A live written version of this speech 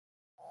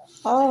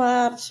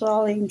Olá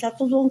pessoal, está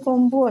tudo bom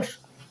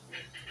convosco?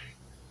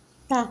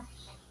 Tá.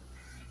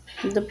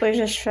 Depois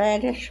das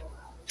férias,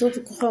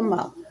 tudo correu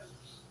mal.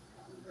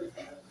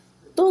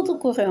 Tudo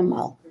correu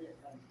mal.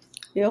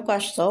 Eu cá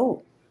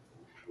estou.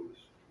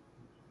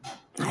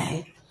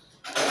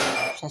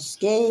 Já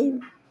cheguei.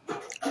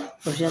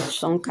 Os outros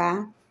estão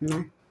cá, não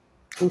é?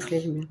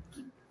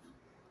 Infelizmente.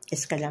 E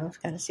se calhar vai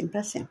ficar assim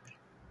para sempre.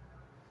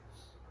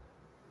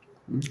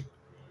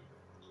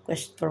 Com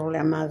este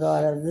problema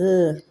agora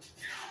de...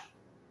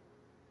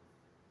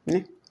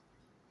 né?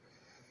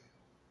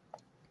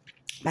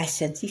 Vai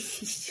ser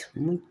difícil,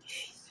 muito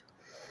difícil.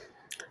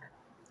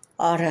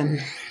 Ora,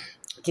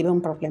 tive um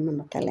problema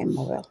no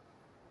telemóvel.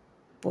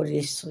 Por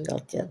isso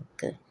ele teve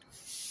que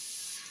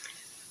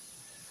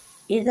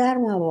ir dar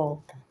uma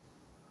volta.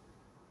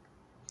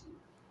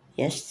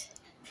 Este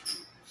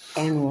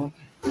é novo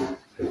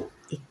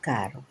e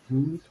caro,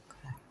 muito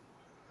caro.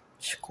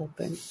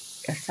 Desculpem,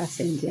 já está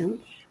sem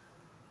dentes,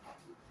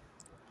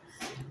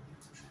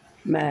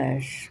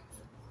 mas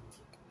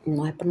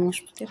não é para não os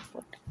poder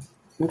pôr.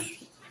 Não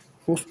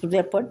os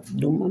poder pôr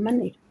de uma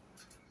maneira.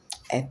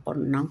 É por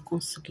não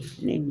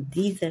conseguir nem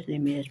medidas, nem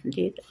meias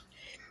medidas,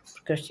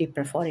 porque eu estive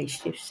para fora e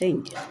estive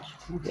sem dentes.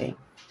 Não vem?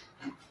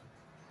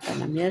 Está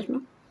na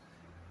mesma.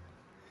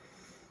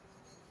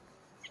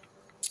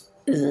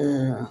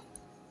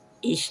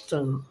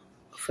 Isto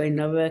foi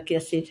novo aqui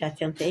assim, já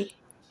tentei,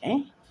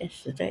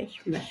 estes dois,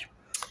 mas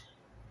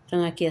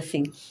estão aqui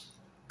assim,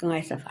 com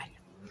esta falha.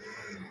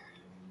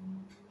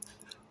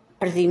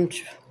 Perdi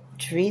muitos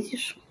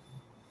vídeos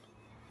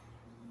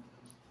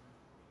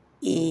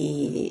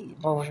e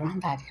vou-vos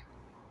mandar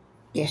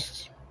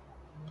estes,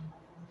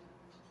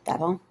 tá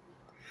bom?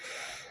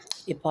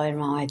 E para o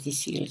irmão é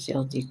disse-lhes,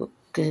 eu digo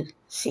que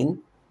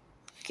sim,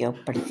 que eu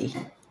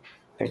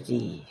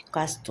perdi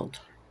quase tudo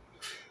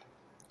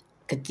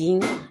que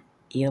tinha,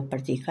 e eu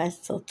perdi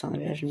quase tudo. Estão a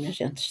ver as minhas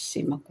dentes de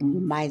cima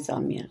como mais ou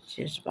menos,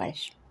 e as de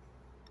baixo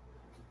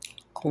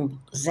com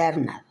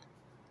zero nada.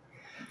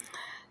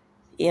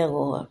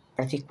 Eu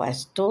perdi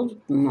quase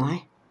tudo, não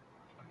é?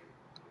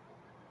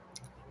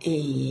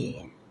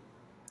 E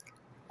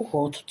o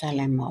outro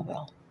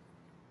telemóvel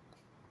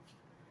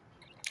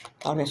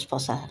talvez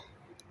possa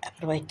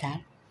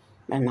aproveitar,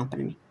 mas não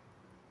para mim.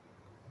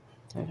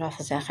 Então vai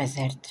fazer a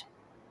reset.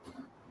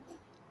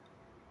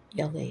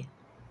 Eu leio.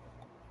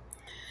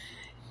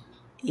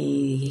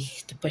 E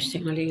depois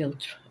tenho ali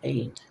outro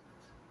ainda.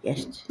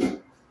 Este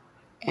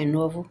é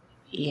novo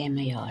e é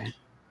maior.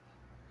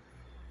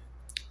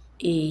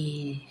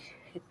 E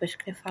depois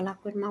queria falar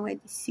com o irmão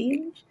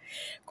Ediciles,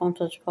 com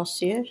todos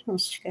vocês. Não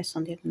se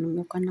esqueçam de ir no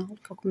meu canal,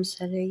 que eu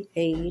comecei a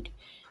ir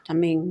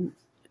também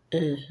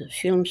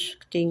filmes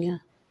que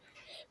tinha,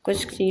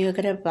 coisas que tinha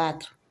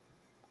gravado.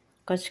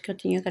 Coisas que eu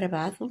tinha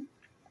gravado,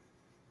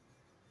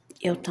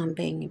 eu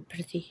também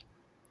perdi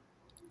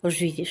os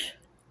vídeos.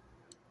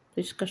 Por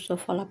isso que eu estou a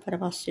falar para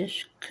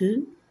vocês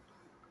que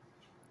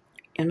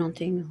eu não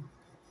tenho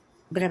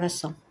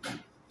gravação,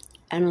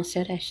 a não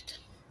ser esta.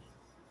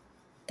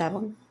 Tá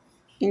bom?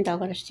 Ainda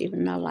agora estive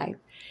na live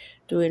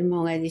do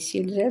irmão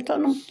Ediciles, então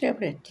não podia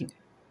abrir.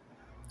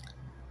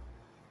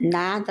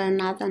 Nada.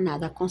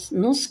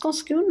 Não se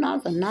conseguiu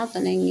nada,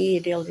 nem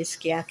ir. Ele disse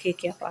que ia aqui,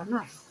 que ia para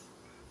nada.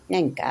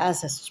 Nem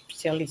casas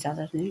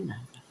especializadas, nem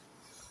nada.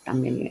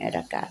 Também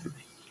era caro.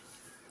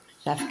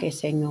 Já fiquei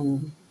sem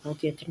no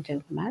dia 31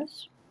 de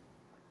março.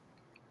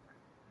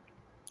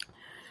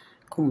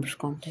 Como vos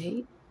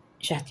contei,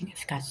 já tinha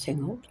ficado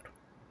sem outro.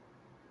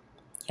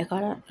 E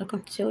agora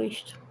aconteceu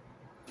isto.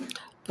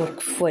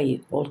 Porque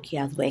foi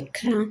bloqueado o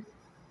ecrã.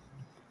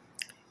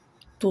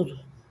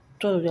 Tudo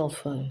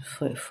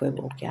dele foi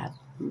bloqueado.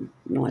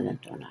 Não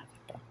adiantou nada.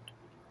 Pronto.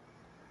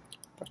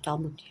 Por tal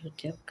motivo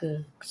teve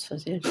que se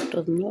fazer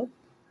todo novo.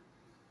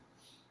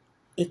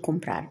 E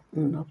comprar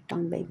um novo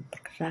também.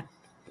 Porque já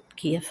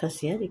que ia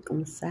fazer e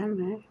começar,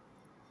 não é?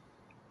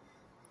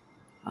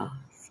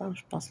 Só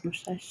os posso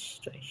mostrar estes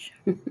dois.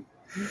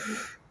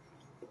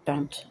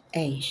 Pronto,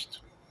 é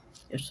isto.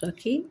 Eu estou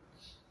aqui.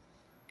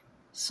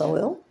 Sou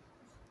eu.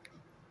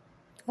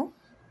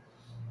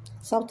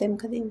 Só tem um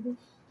bocadinho.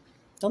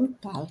 Estou muito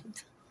pálida.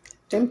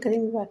 Tem um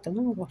bocadinho de batom,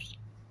 não gosto.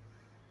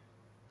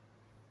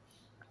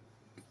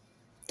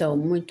 Estou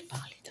muito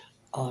pálida.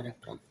 Ora,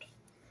 pronto.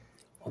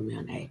 O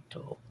meu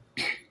neto,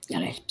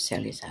 ele é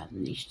especializado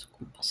nisto,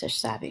 como vocês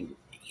sabem,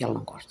 e ele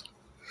não gosta.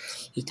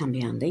 E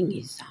também anda em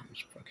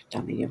exames, porque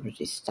também eu vos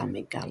disse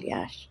também que,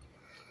 aliás,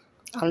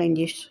 além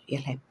disto,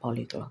 ele é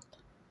poliglota.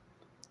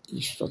 E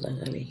estuda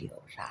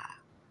Galileu já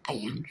há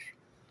anos.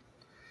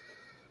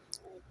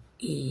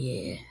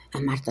 E a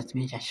Marta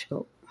também já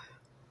chegou,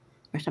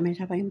 mas também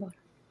já vai embora.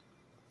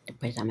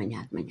 Depois da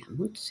manhã de manhã,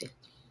 muito cedo.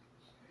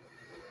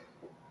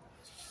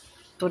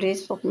 Por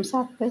isso vou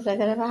começar depois a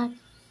gravar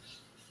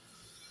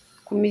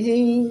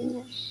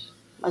comidinhas,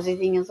 umas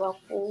idinhas ao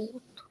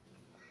culto.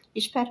 E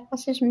espero que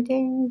vocês me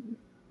deem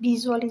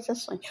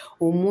visualizações.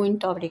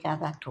 Muito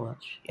obrigada a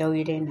todos. Eu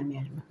irei na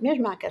mesma.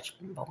 Mesmo àqueles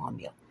que não vão ao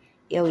meu.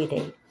 Eu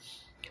irei.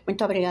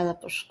 Muito obrigada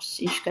por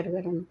se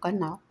inscreveram no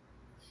canal.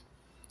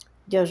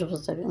 Deus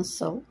vos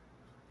abençoe,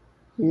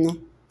 né?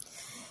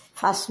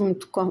 Faço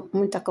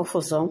muita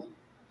confusão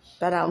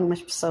para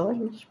algumas pessoas,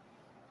 mas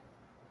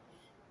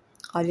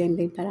olhem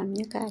bem para a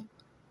minha cara.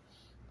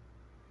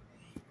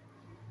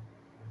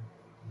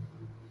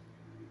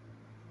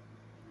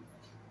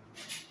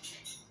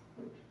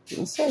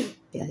 Não sei,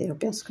 eu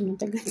penso que não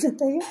tenho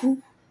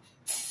 81.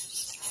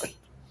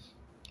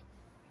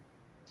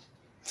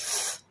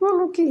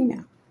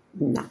 Maluquinha.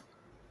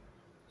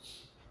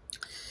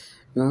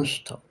 Não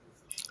estou.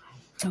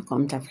 Estou com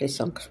muita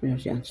aflição com os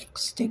meus dentes,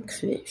 porque se tem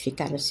que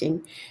ficar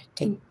assim,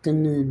 tenho que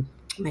me...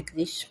 Como é que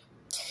diz?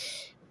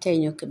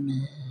 Tenho que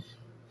me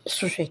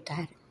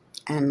sujeitar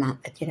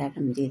a tirar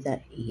a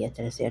medida e a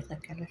trazer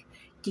daquelas,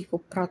 tipo,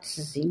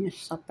 prótesezinhas,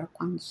 só para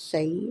quando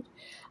sair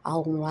a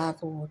algum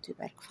lado ou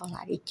tiver que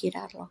falar e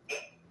tirar logo.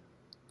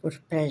 Porque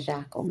para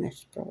já com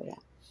este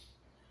problema.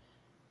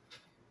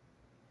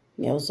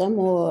 Meus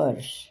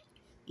amores,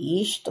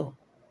 isto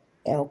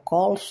é o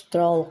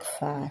colesterol que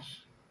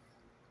faz.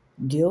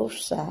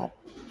 Deus sabe,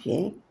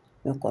 gente,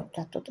 meu corpo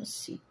está todo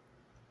assim.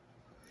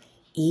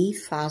 E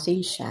faz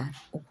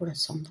inchar o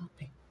coração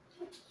também.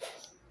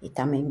 E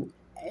também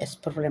esse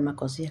problema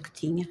que eu que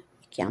tinha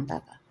e que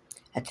andava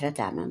a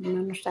tratar, mas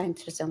não está em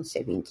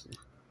 320,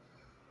 não.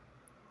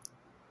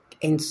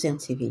 Em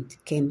 220,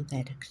 quem me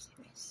dera que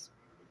estivesse.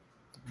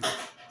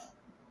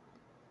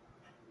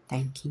 Está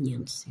em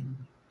 500, é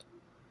muito.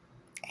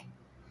 É.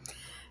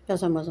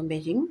 Meus amores, um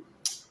beijinho.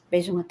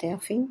 Beijam até ao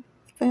fim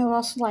e põem o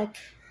vosso like.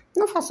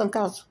 Não façam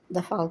caso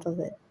da falta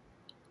de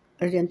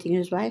as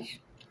dentinhas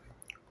baixas.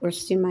 Por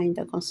cima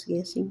ainda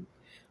consegui assim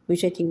um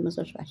jeitinho, mas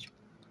os baixos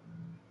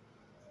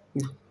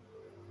não.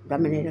 Da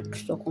maneira que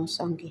estou com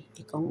sangue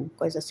e com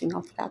coisa assim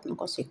alterada, não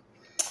consigo.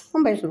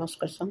 Um beijo no vosso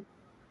coração.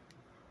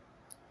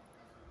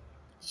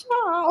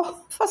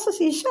 Tchau. Faça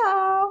assim,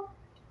 tchau.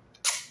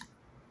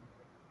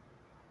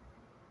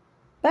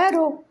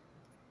 Parou.